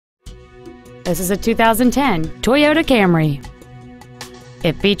This is a 2010 Toyota Camry.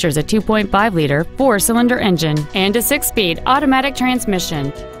 It features a 2.5-liter four-cylinder engine and a 6-speed automatic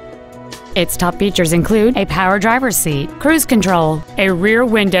transmission. Its top features include a power driver's seat, cruise control, a rear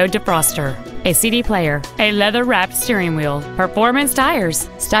window defroster, a CD player, a leather-wrapped steering wheel, performance tires,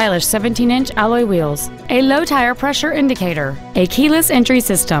 stylish 17-inch alloy wheels, a low tire pressure indicator, a keyless entry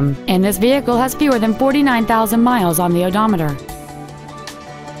system, and this vehicle has fewer than 49,000 miles on the odometer.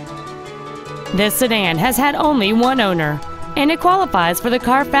 This sedan has had only one owner, and it qualifies for the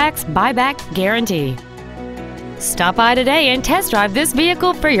Carfax buyback guarantee. Stop by today and test drive this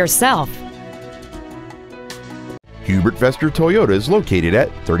vehicle for yourself. HubertVesterToyota is located at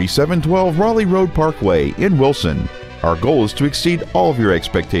 3712 Raleigh Road Parkway in Wilson. Our goal is to exceed all of your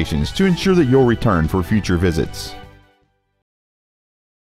expectations to ensure that you'll return for future visits.